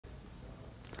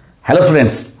Hello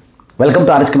students, welcome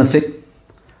to RHchemistry.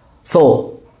 So,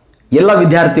 ಎಲ್ಲ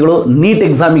ವಿದ್ಯಾರ್ಥಿಗಳು neat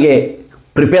ಎಕ್ಸಾಮಿಗೆ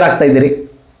prepare ಆಗ್ತಾ ಇದ್ದೀರಿ.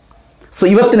 ಸೊ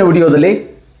ಇವತ್ತಿನ ವಿಡಿಯೋದಲ್ಲಿ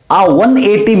ಆ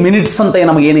 180 ಮಿನಿಟ್ಸ್ ಅಂತ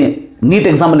ನಮಗೆ ಏನು ನೀಟ್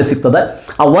ಎಕ್ಸಾಮಲ್ಲಿ ಸಿಗ್ತದೆ,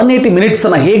 ಆ 180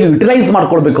 ಮಿನಿಟ್ಸನ್ನು ಹೇಗೆ ಯುಟಿಲೈಸ್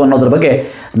ಮಾಡ್ಕೊಳ್ಬೇಕು ಅನ್ನೋದ್ರ ಬಗ್ಗೆ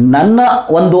ನನ್ನ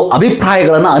ಒಂದು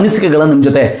ಅಭಿಪ್ರಾಯಗಳನ್ನು, ಅನಿಸಿಕೆಗಳನ್ನು ನಿಮ್ಮ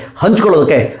ಜೊತೆ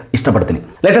ಹಂಚ್ಕೊಳ್ಳೋದಕ್ಕೆ ಇಷ್ಟಪಡ್ತೀನಿ.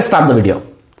 Let us start the video.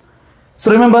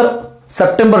 So remember,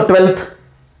 September 12th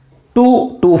 2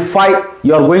 to 5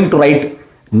 you are going to right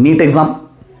NEET exam.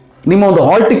 ನಿಮ್ಮ ಒಂದು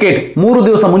ಹಾಲ್ ಟಿಕೆಟ್ 3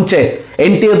 ದಿವಸ ಮುಂಚೆ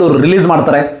NTA ರಿಲೀಸ್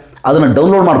ಮಾಡ್ತಾರೆ, ಅದನ್ನು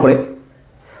ಡೌನ್ಲೋಡ್ ಮಾಡ್ಕೊಳ್ಳಿ.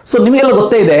 ಸೊ ನಿಮಗೆಲ್ಲ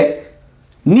ಗೊತ್ತೇ ಇದೆ,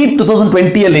 ನೀಟ್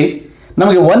 2020ಯಲ್ಲಿ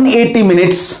ನಮಗೆ 180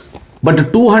 ಮಿನಿಟ್ಸ್ ಬಟ್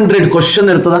 200 ಕ್ವಶನ್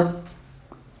ಇರ್ತದೆ,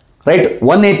 ರೈಟ್?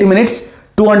 180 ಮಿನಿಟ್ಸ್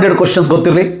 200 ಕ್ವಶನ್ಸ್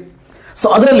ಗೊತ್ತಿರಲಿ. ಸೊ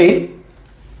ಅದರಲ್ಲಿ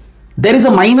there is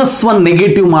a -1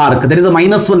 negative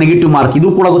mark, ಇದು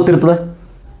ಕೂಡ ಗೊತ್ತಿರ್ತದೆ.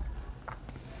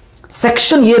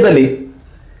 Section ಎದಲ್ಲಿ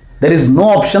there is no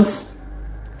options,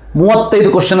 35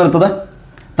 question ಇರ್ತದೆ.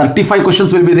 35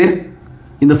 questions will be there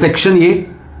in the section A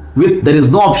with their is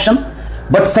no option.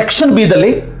 But section B ದಲ್ಲಿ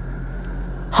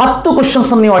 10 questions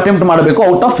ನೀವು attempt ಮಾಡಬೇಕು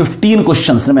out of 15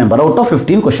 questions. Remember, out of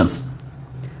 15 questions.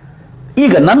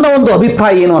 ಈಗ ನನ್ನ ಒಂದು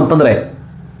ಅಭಿಪ್ರಾಯ ಏನು ಅಂತಂದ್ರೆ,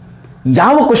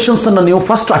 ಯಾವ ಕ್ವಶನ್ಸ್ ಅನ್ನು ನೀವು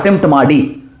ಫಸ್ಟ್ ಅಟೆಂಪ್ಟ್ ಮಾಡಿ,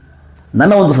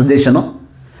 ನನ್ನ ಒಂದು suggestion,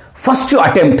 first you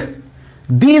attempt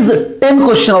these 10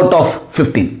 question out of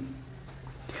 15.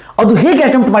 ಅದು ಹೇಗೆ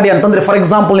ಅಟೆಂಪ್ಟ್ ಮಾಡಿ ಅಂತಂದ್ರೆ, ಫಾರ್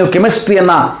ಎಕ್ಸಾಂಪಲ್ ನೀವು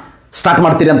ಕೆಮಿಸ್ಟ್ರಿಯನ್ನ ಸ್ಟಾರ್ಟ್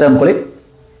ಮಾಡ್ತೀರಿ ಅಂತ ಅನ್ಕೊಳ್ಳಿ.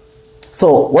 ಸೊ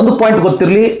ಒಂದು ಪಾಯಿಂಟ್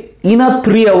ಗೊತ್ತಿರಲಿ, ಇನ್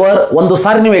 3 hours ಒಂದು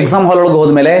ಸಾರಿ ನೀವು ಎಕ್ಸಾಮ್ ಹಾಲ್ ಒಳಗೆ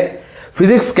ಹೋದ್ಮೇಲೆ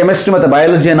ಫಿಸಿಕ್ಸ್, ಕೆಮಿಸ್ಟ್ರಿ ಮತ್ತು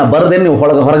ಬಯಾಲಜಿಯನ್ನು ಬರದೆ ನೀವು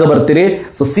ಹೊರಗೆ ಬರ್ತೀರಿ.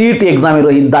 ಸೊ CET ಎಕ್ಸಾಮ್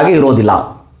ಇದ್ದಾಗೆ ಇರೋದಿಲ್ಲ,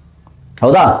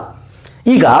 ಹೌದಾ?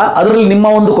 ಈಗ ಅದರಲ್ಲಿ ನಿಮ್ಮ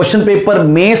ಒಂದು question paper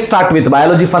May start with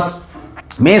biology first,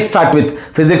 May start with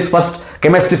physics first,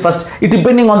 chemistry first. It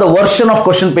depending on the version of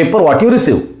question paper what you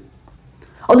receive.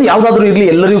 ಅದು ಯಾವುದಾದ್ರೂ ಇರಲಿ,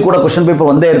 ಎಲ್ಲರಿಗೂ ಕೂಡ ಕ್ವಶನ್ ಪೇಪರ್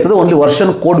ಒಂದೇ ಇರ್ತದೆ, only version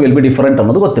code will be different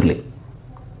ಅನ್ನೋದು ಗೊತ್ತಿರಲಿ.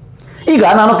 ಈಗ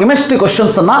ನಾನು ಕೆಮಿಸ್ಟ್ರಿ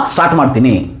ಕ್ವಶನ್ಸ್ ಅನ್ನ ಸ್ಟಾರ್ಟ್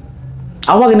ಮಾಡ್ತೀನಿ.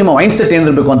 ಆವಾಗ ನಿಮ್ಮ ಮೈಂಡ್ ಸೆಟ್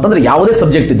ಏನಿರಬೇಕು ಅಂತಂದ್ರೆ, ಯಾವುದೇ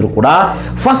ಸಬ್ಜೆಕ್ಟ್ ಇದ್ರೂ ಕೂಡ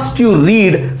first you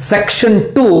read section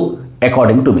 2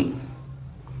 according to me.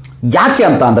 ಯಾಕೆ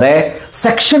ಅಂತ ಅಂದ್ರೆ,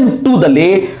 ಸೆಕ್ಷನ್ 2 ದಲ್ಲಿ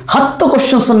 10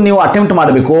 ಕ್ವಶನ್ಸ್ ಅನ್ನು ನೀವು ಅಟೆಂಪ್ಟ್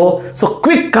ಮಾಡಬೇಕು. ಸೊ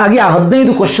ಕ್ವಿಕ್ ಆಗಿ ಆ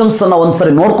 15 ಕ್ವಶನ್ಸ್ ಅನ್ನ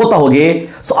ಒಂದ್ಸರಿ ನೋಡ್ಕೋತಾ ಹೋಗಿ.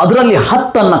 ಸೊ ಅದರಲ್ಲಿ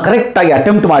 10 ಕರೆಕ್ಟ್ ಆಗಿ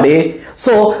ಅಟೆಂಪ್ಟ್ ಮಾಡಿ.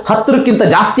 ಸೊ 10ಕ್ಕಿಂತ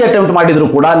ಜಾಸ್ತಿ ಅಟೆಂಪ್ಟ್ ಮಾಡಿದ್ರು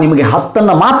ಕೂಡ ನಿಮಗೆ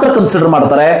 10 ಮಾತ್ರ ಕನ್ಸಿಡರ್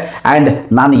ಮಾಡ್ತಾರೆ. ಅಂಡ್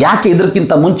ನಾನು ಯಾಕೆ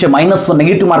ಇದಕ್ಕಿಂತ ಮುಂಚೆ -1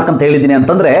 ನೆಗೆಟಿವ್ ಮಾರ್ಕ್ ಅಂತ ಹೇಳಿದ್ದೀನಿ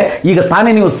ಅಂತಂದ್ರೆ, ಈಗ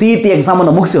ತಾನೇ ನೀವು CET ಎಕ್ಸಾಮ್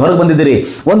ಅನ್ನು ಮುಗಿಸಿ ಹೊರಗೆ ಬಂದಿದ್ದೀರಿ.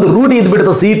 ಒಂದು ರೂಢಿ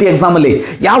ಇದ್ಬಿಡುತ್ತೆ CET ಎಕ್ಸಾಮ್ ಅಲ್ಲಿ,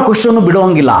 ಯಾವ ಕ್ವಶನ್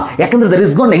ಬಿಡುವಂಗಿಲ್ಲ. ಯಾಕಂದ್ರೆ there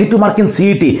is no negative mark in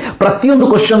CET. ಪ್ರತಿಯೊಂದು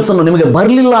ಕ್ವಶನ್ಸ್ ಅನ್ನು ನಿಮಗೆ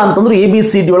ಬರಲಿಲ್ಲ ಅಂತಂದ್ರೆ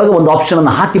ABCD ಒಳಗೆ ಒಂದು ಆಪ್ಷನ್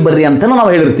ಅನ್ನು ಹಾಕಿ ಬರ್ರಿ ಅಂತ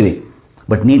ನಾವು ಹೇಳಿರ್ತೀವಿ.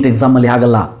 ಬಟ್ ನೀಟ್ ಎಕ್ಸಾಮ್ ಅಲ್ಲಿ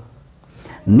ಹಾಗಲ್ಲ.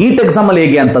 ನೀಟ್ ಎಕ್ಸಾಮ್ ಅಲ್ಲಿ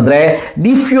ಹೇಗೆ ಅಂತಂದ್ರೆ,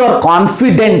 if you are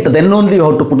confident then only you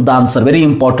have to put the answer. Very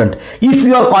important. If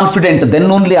you are confident then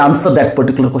only answer that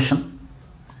particular question.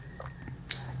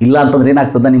 ಇಲ್ಲ ಅಂತಂದ್ರೆ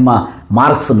ಏನಾಗ್ತದೆ, ನಿಮ್ಮ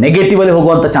ಮಾರ್ಕ್ಸ್ ನೆಗೆಟಿವ್ ಅಲ್ಲಿ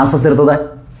ಹೋಗುವಂತ ಚಾನ್ಸಸ್ ಇರ್ತದೆ.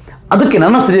 ಅದಕ್ಕೆ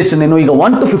ನನ್ನ ಸಜೆಷನ್ ಏನು, ಈಗ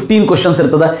 1 to 15 ಕ್ವಶನ್ಸ್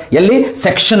ಇರ್ತದೆ. ಎಲ್ಲಿ?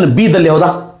 ಸೆಕ್ಷನ್ ಬಿ ದಲ್ಲಿ,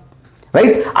 ಹೌದಾ?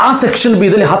 ರೈಟ್? ಆ ಸೆಕ್ಷನ್ ಬಿ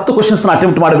ದಲ್ಲಿ 10 ಕ್ವಶನ್ಸ್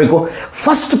ಅಟೆಂಪ್ಟ್ ಮಾಡಬೇಕು.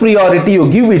 First priority you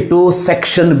give it to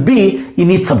section B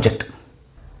in each subject.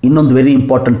 ಇನ್ನೊಂದು ವೆರಿ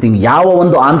ಇಂಪಾರ್ಟೆಂಟ್ ಥಿಂಗ್, ಯಾವ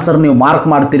ಒಂದು ಆನ್ಸರ್ ನೀವು ಮಾರ್ಕ್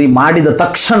ಮಾಡ್ತೀರಿ, ಮಾಡಿದ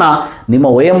ತಕ್ಷಣ ನಿಮ್ಮ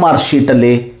OMR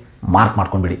ಶೀಟಲ್ಲಿ ಮಾರ್ಕ್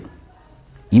ಮಾಡ್ಕೊಂಡ್ಬಿಡಿ.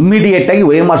 ಇಮ್ಮಿಡಿಯೇಟ್ ಆಗಿ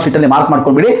OMR ಶೀಟಲ್ಲಿ ಮಾರ್ಕ್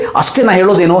ಮಾಡ್ಕೊಂಡ್ಬಿಡಿ. ಅಷ್ಟೇ ನಾ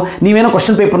ಹೇಳೋದೇನು, ನೀವೇನೋ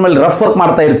ಕ್ವಶನ್ ಪೇಪರ್ ಮೇಲೆ ರಫ್ ವರ್ಕ್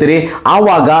ಮಾಡ್ತಾ ಇರ್ತೀರಿ,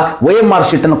 ಆವಾಗ OMR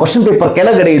ಶೀಟನ್ನು ಕ್ವಶನ್ ಪೇಪರ್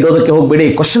ಕೆಳಗಡೆ ಇಡೋದಕ್ಕೆ ಹೋಗಬೇಡಿ.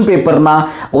 ಕ್ವಶನ್ ಪೇಪರ್ನ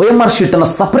OMR ಶೀಟನ್ನು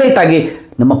ಸಪರೇಟ್ ಆಗಿ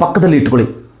ನಮ್ಮ ಪಕ್ಕದಲ್ಲಿ ಇಟ್ಕೊಳ್ಳಿ.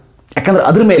 ಯಾಕಂದ್ರೆ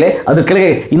ಅದ್ರ ಕೆಳಗೆ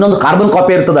ಇನ್ನೊಂದು ಕಾರ್ಬನ್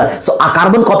ಕಾಪಿ ಇರ್ತದೆ. ಸೊ ಆ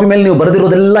ಕಾರ್ಬನ್ ಕಾಪಿ ಮೇಲೆ ನೀವು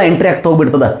ಬರೆದಿರೋದೆಲ್ಲ ಎಂಟ್ರಿ ಆಗ್ತಾ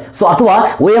ಹೋಗ್ಬಿಡ್ತದೆ. ಸೊ ಅಥವಾ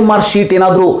OMR ಶೀಟ್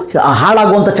ಏನಾದರೂ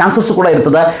ಹಾಳಾಗುವಂಥ ಚಾನ್ಸಸ್ ಕೂಡ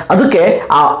ಇರ್ತದೆ. ಅದಕ್ಕೆ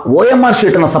ಆ OMR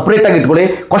ಶೀಟನ್ನು ಸಪರೇಟ್ ಆಗಿ ಇಟ್ಕೊಳ್ಳಿ.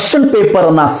 ಕ್ವಶನ್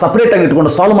ಪೇಪರನ್ನು ಸಪರೇಟ್ ಆಗಿ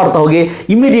ಇಟ್ಕೊಂಡು ಸಾಲ್ವ್ ಮಾಡ್ತಾ ಹೋಗಿ.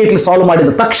 ಇಮಿಡಿಯೇಟ್ಲಿ ಸಾಲ್ವ್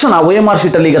ಮಾಡಿದ ತಕ್ಷಣ OMR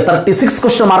ಶೀಟಲ್ಲಿ ಈಗ 36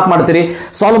 ಕ್ವಶನ್ ಮಾರ್ಕ್ ಮಾಡ್ತೀರಿ,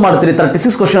 ಸಾಲ್ವ್ ಮಾಡ್ತೀರಿ.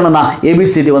 36 ಕ್ವಶನ್ ಅನ್ನು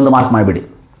ABCD ಒಂದು ಮಾರ್ಕ್ ಮಾಡಿಬಿಡಿ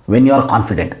when you are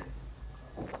confident.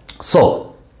 So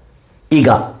ಈಗ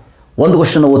ಒಂದು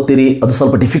ಕ್ವಶನ್ ಓದ್ತೀರಿ, ಅದು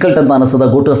ಸ್ವಲ್ಪ ಡಿಫಿಕಲ್ಟ್ ಅಂತ ಅನಿಸ್ತದೆ,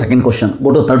 go to the second question, go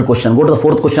to the third question, go to the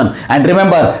fourth question. And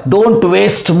remember, don't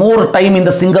waste more time in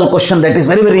the single question. That is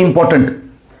very very important.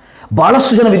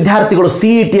 ಬಹಳಷ್ಟು ಜನ ವಿದ್ಯಾರ್ಥಿಗಳು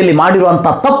CETಯಲ್ಲಿ ಮಾಡಿರುವಂಥ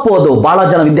ತಪ್ಪು ಅದು. ಬಹಳ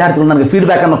ಜನ ವಿದ್ಯಾರ್ಥಿಗಳು ನನಗೆ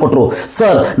ಫೀಡ್ಬ್ಯಾಕ್ ಅನ್ನು ಕೊಟ್ಟರು,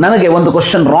 ಸರ್ ನನಗೆ ಒಂದು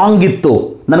ಕ್ವಶನ್ ರಾಂಗ್ ಇತ್ತು,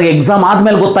 ನನಗೆ ಎಕ್ಸಾಮ್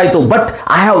ಆದಮೇಲೆ ಗೊತ್ತಾಯಿತು, but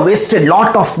I have wasted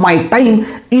lot of my time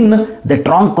in that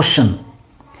wrong question.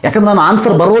 ಯಾಕಂದ್ರೆ ನಾನು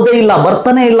ಆನ್ಸರ್ ಬರೋದೇ ಇಲ್ಲ,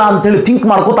 ಬರ್ತಾನೆ ಇಲ್ಲ ಅಂತೇಳಿ ಥಿಂಕ್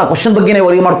ಮಾಡ್ಕೋತಾ ಕ್ವಶನ್ ಬಗ್ಗೆನೇ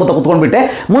ವರಿ ಮಾಡ್ಕೋತಾ ಕುತ್ಕೊಂಡ್ಬಿಟ್ಟೆ,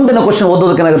 ಮುಂದಿನ ಕ್ವಶನ್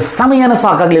ಓದೋದಕ್ಕೆ ನನಗೆ ಸಮಯನೇ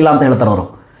ಸಾಕಾಗಲಿಲ್ಲ ಅಂತ ಹೇಳ್ತಾರೆ ಅವರು.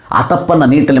 ಆ ತಪ್ಪನ್ನು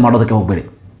ನೀಟಲ್ಲಿ ಮಾಡೋದಕ್ಕೆ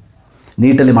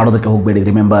ಹೋಗಬೇಡಿ.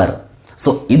 ರಿಮೆಂಬರ್,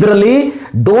 ಸೊ ಇದರಲ್ಲಿ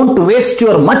don't waste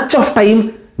your much of time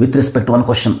with respect one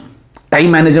question. Time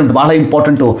management ಬಹಳ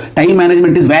important. Time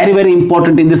management is very very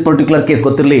important in this particular case.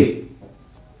 ಗೊತ್ತಿರಲಿ,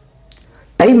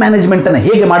 ಟೈಮ್ ಮ್ಯಾನೇಜ್ಮೆಂಟನ್ನು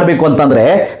ಹೇಗೆ ಮಾಡಬೇಕು ಅಂತಂದರೆ,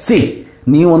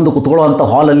 ನೀವೊಂದು ಕುತ್ಕೊಳ್ಳುವಂಥ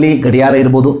ಹಾಲಲ್ಲಿ ಗಡಿಯಾರ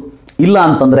ಇರ್ಬೋದು, ಇಲ್ಲ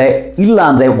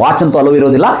ಅಂದರೆ ವಾಚ್ ಅಂತೂ ಅಲೋ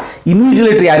ಇರೋದಿಲ್ಲ.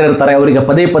 ಇನ್ವಿಜಿಲೇಟರ್ ಯಾರು ಇರ್ತಾರೆ ಅವರಿಗೆ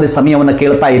ಪದೇ ಪದೇ ಸಮಯವನ್ನು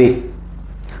ಕೇಳ್ತಾ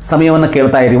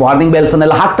ಇರಿ. ವಾರ್ನಿಂಗ್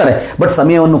ಬೆಲ್ಸನ್ನೆಲ್ಲ ಹಾಕ್ತಾರೆ, ಬಟ್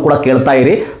ಸಮಯವನ್ನು ಕೂಡ ಕೇಳ್ತಾ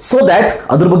ಇರಿ. ಸೊ ದ್ಯಾಟ್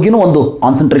ಅದ್ರ ಬಗ್ಗೆನೂ ಒಂದು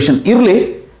ಕಾನ್ಸಂಟ್ರೇಷನ್ ಇರಲಿ.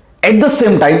 At the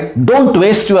same time don't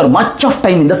waste your much of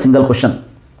time in the single question.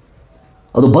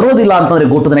 ಅದು ಬರೋದಿಲ್ಲ ಅಂತಂದರೆ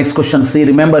go to the next question. C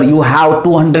remember, you have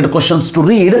 200 questions to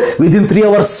read within 3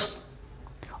 hours.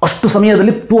 ಅಷ್ಟು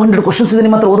ಸಮಯದಲ್ಲಿ 200 questions ಇದೆ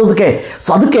ನಿಮ್ಮ ಹತ್ರ ಓದೋದಕ್ಕೆ. ಸೊ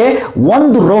ಅದಕ್ಕೆ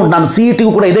ಒಂದು ರೌಂಡ್, ನಾನು CET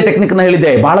ಕೂಡ ಇದೇ ಟೆಕ್ನಿಕ್ನ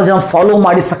ಹೇಳಿದ್ದೆ, ಬಹಳ ಜನ ಫಾಲೋ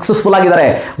ಮಾಡಿ ಸಕ್ಸಸ್ಫುಲ್ ಆಗಿದ್ದಾರೆ.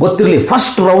 ಗೊತ್ತಿರಲಿ,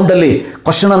 ಫಸ್ಟ್ ರೌಂಡಲ್ಲಿ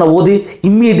ಕ್ವಶನನ್ನು ಓದಿ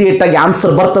ಇಮ್ಮಿಡಿಯೇಟ್ ಆಗಿ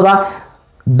ಆನ್ಸರ್ ಬರ್ತದಾ,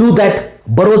 do that.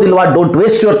 ಬರೋದಿಲ್ವಾ, don't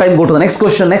waste your time, go to the next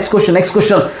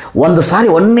question. ಒಂದು ಸಾರಿ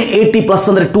 180+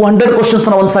 ಅಂದರೆ 200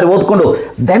 ಕ್ವಶನ್ಸ್ನ ಒಂದು ಸಾರಿ ಓದ್ಕೊಂಡು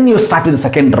then you start with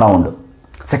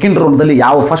second ರೌಂಡಲ್ಲಿ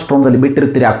ಯಾವ ಫಸ್ಟ್ ರೌಂಡಲ್ಲಿ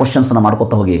ಬಿಟ್ಟಿರ್ತೀರಿ ಆ ಕ್ವಶನ್ಸನ್ನು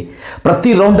ಮಾಡ್ಕೊತಾ ಹೋಗಿ.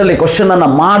 ಪ್ರತಿ ರೌಂಡಲ್ಲಿ ಕ್ವಶನನ್ನು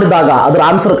ಮಾಡಿದಾಗ ಅದರ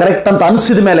ಆನ್ಸರ್ ಕರೆಕ್ಟ್ ಅಂತ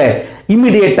ಅನಿಸಿದ ಮೇಲೆ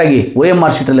ಇಮಿಡಿಯೇಟ್ ಆಗಿ OMR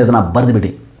ಶೀಟಲ್ಲಿ ಅದನ್ನು ಬರೆದು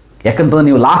ಬಿಡಿ. ಯಾಕಂತಂದ್ರೆ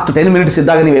ನೀವು ಲಾಸ್ಟ್ 10 minutes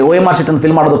ಇದ್ದಾಗ ನೀವು OMR ಶೀಟನ್ನು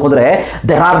ಫಿಲ್ ಮಾಡೋದಕ್ಕೆ ಹೋದರೆ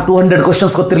ದೇರ್ ಆರ್ 200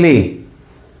 ಕ್ವಶನ್ಸ್. ಗೊತ್ತಿರಲಿ,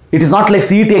 it is not like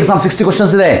CET exam 60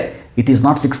 questions ಇದೆ. It is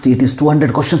not 60, it is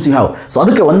 200 questions you have. So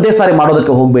ಅದಕ್ಕೆ ಒಂದೇ ಸಾರಿ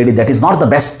ಮಾಡೋದಕ್ಕೆ ಹೋಗಬೇಡಿ. That is not the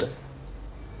best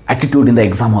attitude in the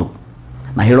exam hall.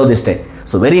 ನಾನು ಹೇಳೋದಿಷ್ಟೇ.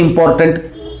 So very important,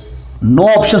 no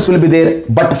options will be there,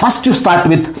 but first you start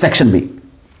with section B.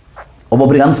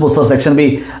 ಒಬ್ಬೊಬ್ಬರಿಗೆ ಅನ್ಸ್ಬೋದು sir section B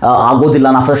ಆಗೋದಿಲ್ಲ,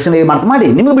 ನಾ section A ಮಾಡಿ,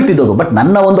 ನಿಮಗೆ ಬಿಟ್ಟಿದ್ದೋದು. ಬಟ್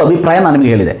ನನ್ನ ಒಂದು ಅಭಿಪ್ರಾಯ ನಾನು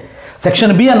ನಿಮಗೆ ಹೇಳಿದೆ,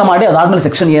 ಸೆಕ್ಷನ್ ಬಿ ಅನ್ನು ಮಾಡಿ, ಅದಾದಮೇಲೆ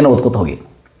ಸೆಕ್ಷನ್ ಎನ ಓದ್ಕೋತ ಹೋಗಿ.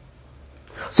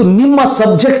 ಸೊ ನಿಮ್ಮ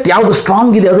ಸಬ್ಜೆಕ್ಟ್ ಯಾವುದು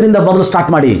ಸ್ಟ್ರಾಂಗ್ ಇದೆ ಅದರಿಂದ ಮೊದಲು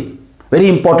ಸ್ಟಾರ್ಟ್ ಮಾಡಿ. Very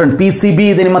important. PCB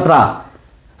ಇದೆ ನಿಮ್ಮ ಹತ್ರ.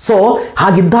 ಸೊ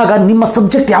ಹಾಗಿದ್ದಾಗ ನಿಮ್ಮ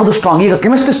ಸಬ್ಜೆಕ್ಟ್ ಯಾವುದು ಸ್ಟ್ರಾಂಗ್. ಈಗ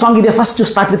ಕೆಮಿಸ್ಟ್ರಿ ಸ್ಟ್ರಾಂಗ್ ಇದೆ, first you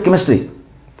start with chemistry.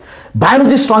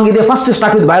 Biology strong ಇದೆ, first you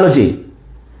start with biology.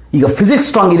 ಈಗ ಫಿಸಿಕ್ಸ್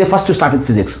ಸ್ಟ್ರಾಂಗ್ ಇದೆ, first you start with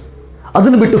physics.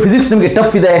 ಅದನ್ನು ಬಿಟ್ಟು ಫಿಸಿಕ್ಸ್ ನಿಮಗೆ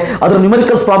ಟಫ್ ಇದೆ, ಅದರ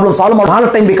ನ್ಯೂಮರಿಕಲ್ಸ್ ಪ್ರಾಬ್ಲಮ್ ಸಾಲ್ವ್ ಮಾಡಿ ಬಹಳ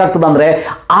ಟೈಮ್ ಬೇಕಾಗ್ತದೆ ಅಂದರೆ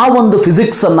ಆ ಒಂದು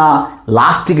ಫಿಸಿಕ್ಸನ್ನು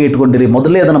ಲಾಸ್ಟಿಗೆ ಇಟ್ಕೊಂಡಿರಿ.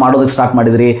 ಮೊದಲೇ ಅದನ್ನು ಮಾಡೋದಕ್ಕೆ ಸ್ಟಾರ್ಟ್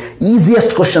ಮಾಡಿದಿರಿ,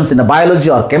 easiest questions in biology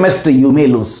R chemistry you may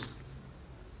loose.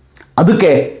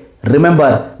 ಅದಕ್ಕೆ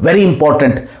ರಿಮೆಂಬರ್, ವೆರಿ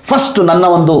ಇಂಪಾರ್ಟೆಂಟ್, ಫಸ್ಟ್ ನನ್ನ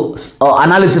ಒಂದು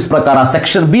ಅನಾಲಿಸಿಸ್ ಪ್ರಕಾರ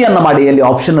ಸೆಕ್ಷನ್ ಬಿ ಅನ್ನು ಮಾಡಿ, ಎಲ್ಲಿ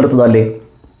ಆಪ್ಷನ್ ಇರ್ತದೆ ಅಲ್ಲಿ.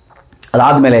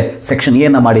 ಅದಾದಮೇಲೆ ಸೆಕ್ಷನ್ ಎ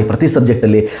ಅನ್ನು ಮಾಡಿ, ಪ್ರತಿ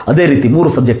ಸಬ್ಜೆಕ್ಟಲ್ಲಿ ಅದೇ ರೀತಿ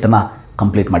 3 ಸಬ್ಜೆಕ್ಟನ್ನು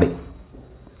ಕಂಪ್ಲೀಟ್ ಮಾಡಿ.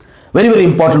 Very very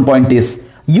important point is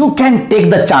you can take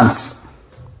the chance.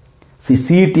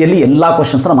 CETಯಲ್ಲಿ ಎಲ್ಲ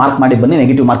ಕ್ವಶನ್ಸ್ನ ಮಾರ್ಕ್ ಮಾಡಿ ಬನ್ನಿ,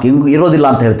 ನೆಗೆಟಿವ್ ಮಾರ್ಕಿಂಗ್ ಇರೋದಿಲ್ಲ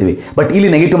ಅಂತ ಹೇಳ್ತೀವಿ, ಬಟ್ ಇಲ್ಲಿ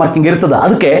ನೆಗೆಟಿವ್ ಮಾರ್ಕಿಂಗ್ ಇರ್ತದೆ.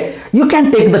 ಅದಕ್ಕೆ you can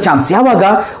take the chance. ಯಾವಾಗ?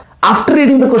 After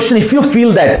reading the question, if you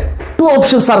feel that 2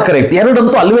 options are correct, 2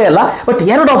 ಅಂತೂ ಅಲ್ವೇ ಅಲ್ಲ, ಬಟ್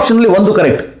 2 ಆಪ್ಷನ್ಲಿ 1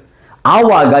 ಕರೆಕ್ಟ್,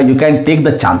 ಆವಾಗ you can take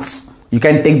the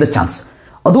chance.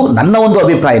 ಅದು ನನ್ನ ಒಂದು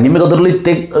ಅಭಿಪ್ರಾಯ. ನಿಮಗೆ ಅದರಲ್ಲಿ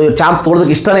ಚಾನ್ಸ್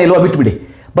ತೊಗೊಳೋದಕ್ಕೆ ಇಷ್ಟನೇ ಇಲ್ವಾ ಬಿಟ್ಬಿಡಿ,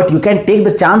 but you can take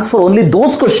the chance for only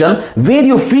those question where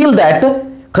you feel that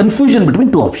confusion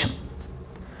between 2 option.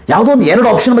 ಯಾವುದೋ ಒಂದು 2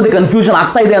 ಆಪ್ಷನ್ ಮಧ್ಯೆ ಕನ್ಫ್ಯೂಷನ್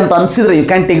ಆಗ್ತಾ ಇದೆ ಅಂತ ಅನಿಸಿದ್ರೆ you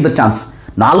can take the chance.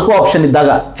 4 option ಇದ್ದಾಗ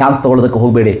ಚಾನ್ಸ್ ತೊಗೊಳೋದಕ್ಕೆ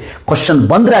ಹೋಗಬೇಡಿ. ಕ್ವಶನ್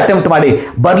ಬಂದರೆ ಅಟೆಂಪ್ಟ್ ಮಾಡಿ,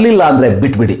 ಬರಲಿಲ್ಲ ಅಂದರೆ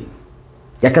ಬಿಟ್ಬಿಡಿ,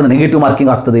 ಯಾಕಂದರೆ ನೆಗೆಟಿವ್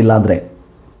ಮಾರ್ಕಿಂಗ್ ಆಗ್ತದೆ ಇಲ್ಲ ಅಂದರೆ.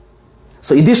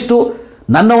 ಸೊ ಇದಿಷ್ಟು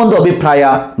ನನ್ನ ಒಂದು ಅಭಿಪ್ರಾಯ.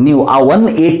 ನೀವು ಆ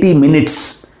 180 minutes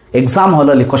ಎಕ್ಸಾಮ್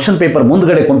ಹಾಲಲ್ಲಿ ಕ್ವಶನ್ ಪೇಪರ್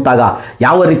ಮುಂದ್ಗಡೆ ಕುಂತಾಗ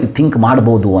ಯಾವ ರೀತಿ ಥಿಂಕ್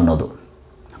ಮಾಡ್ಬೋದು ಅನ್ನೋದು.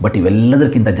 ಬಟ್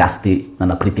ಇವೆಲ್ಲದಕ್ಕಿಂತ ಜಾಸ್ತಿ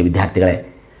ನನ್ನ ಪ್ರೀತಿಯ ವಿದ್ಯಾರ್ಥಿಗಳೇ,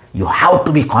 you have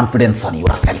to B confidence on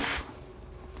your self.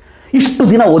 ಇಷ್ಟು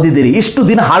ದಿನ ಓದಿದ್ದೀರಿ, ಇಷ್ಟು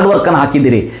ದಿನ ಹಾರ್ಡ್ ವರ್ಕನ್ನು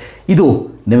ಹಾಕಿದ್ದೀರಿ, ಇದು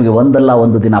ನಿಮಗೆ ಒಂದಲ್ಲ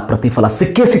ಒಂದು ದಿನ ಪ್ರತಿಫಲ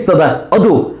ಸಿಕ್ಕೇ ಸಿಗ್ತದ.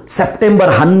 ಅದು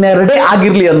ಸೆಪ್ಟೆಂಬರ್ 12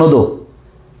 ಆಗಿರಲಿ ಅನ್ನೋದು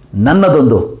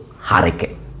ನನ್ನದೊಂದು ಹಾರೈಕೆ.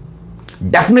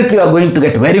 Definitely you are going to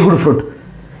get very good fruit.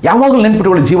 ಯಾವಾಗಲೂ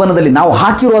ನೆನ್ಪಿಟ್ಕೊಳ್ಳಿ, ಜೀವನದಲ್ಲಿ ನಾವು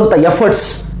ಹಾಕಿರುವಂಥ ಎಫರ್ಟ್ಸ್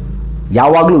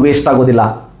ಯಾವಾಗಲೂ ವೇಸ್ಟ್ ಆಗೋದಿಲ್ಲ.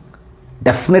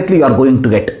 Definitely you are going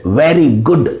to get very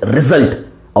good result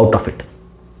out of it.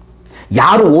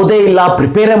 ಯಾರು ಓದೇ ಇಲ್ಲ,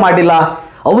 ಪ್ರಿಪೇರೇ ಮಾಡಿಲ್ಲ,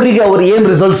 ಅವರಿಗೆ ಏನು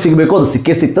ರಿಸಲ್ಟ್ ಸಿಗಬೇಕು ಅದು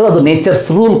ಸಿಕ್ಕೇ ಸಿಗ್ತದೆ. ಅದು ನೇಚರ್ಸ್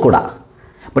ರೂಲ್ ಕೂಡ.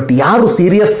 ಬಟ್ ಯಾರು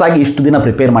ಸೀರಿಯಸ್ ಆಗಿ ಇಷ್ಟು ದಿನ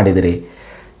ಪ್ರಿಪೇರ್ ಮಾಡಿದಿರಿ,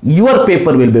 your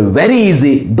paper will be very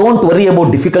easy. Don't worry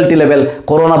about difficulty level.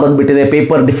 Corona ಬಂದುಬಿಟ್ಟಿದೆ,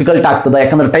 ಪೇಪರ್ ಡಿಫಿಕಲ್ಟ್ ಆಗ್ತದೆ,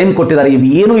 ಯಾಕಂದರೆ ಟೈಮ್ ಕೊಟ್ಟಿದ್ದಾರೆ, ಇವು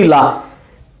ಏನೂ ಇಲ್ಲ.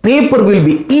 ಪೇಪರ್ ವಿಲ್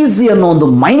ಬಿ ಈಸಿ ಅನ್ನೋ ಒಂದು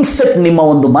ಮೈಂಡ್ಸೆಟ್ ನಿಮ್ಮ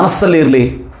ಒಂದು ಮನಸ್ಸಲ್ಲಿ ಇರಲಿ.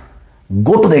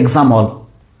 Go to the exam hall,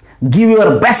 give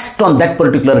your best on that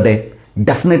particular day.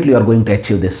 Definitely you are going to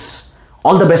achieve this.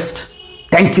 All the best.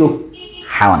 Thank you.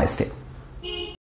 Have a nice day.